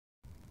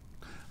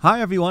Hi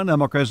everyone, I'm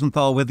Mark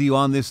Rosenthal with you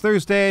on this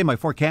Thursday. My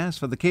forecast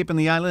for the Cape and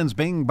the Islands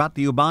being brought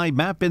to you by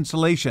MAP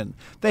Insulation.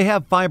 They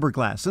have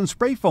fiberglass and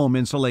spray foam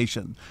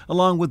insulation,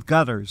 along with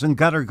gutters and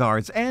gutter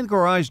guards and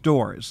garage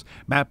doors.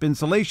 MAP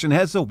Insulation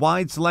has a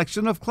wide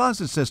selection of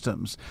closet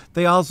systems.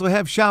 They also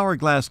have shower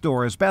glass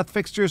doors, bath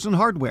fixtures, and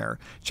hardware.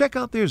 Check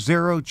out their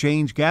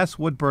zero-change gas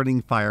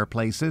wood-burning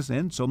fireplaces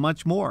and so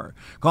much more.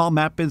 Call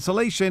MAP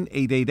Insulation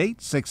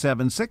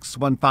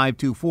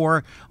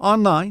 888-676-1524,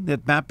 online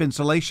at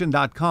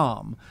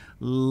mapinsulation.com.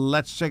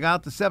 Let's check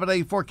out the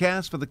 7-day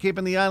forecast for the Cape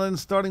and the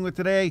Islands, starting with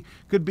today.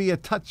 Could be a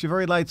touch of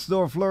very light snow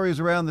or flurries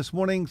around this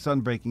morning.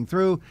 Sun breaking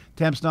through.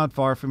 Temps not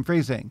far from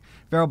freezing.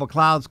 Variable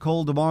clouds,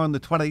 cold tomorrow in the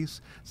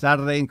 20s.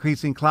 Saturday,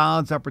 increasing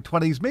clouds, upper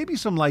 20s. Maybe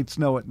some light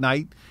snow at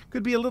night.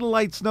 Could be a little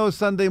light snow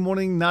Sunday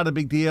morning. Not a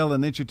big deal.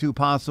 An inch or two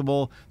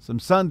possible. Some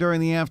sun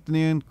during the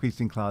afternoon.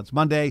 Increasing clouds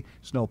Monday.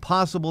 Snow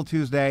possible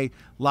Tuesday.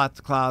 Lots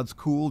of clouds,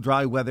 cool,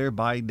 dry weather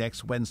by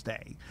next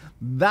Wednesday.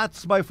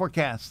 That's my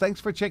forecast.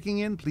 Thanks for checking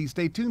in. Please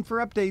stay tuned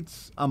for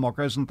updates. I'm Mark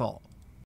Rosenthal.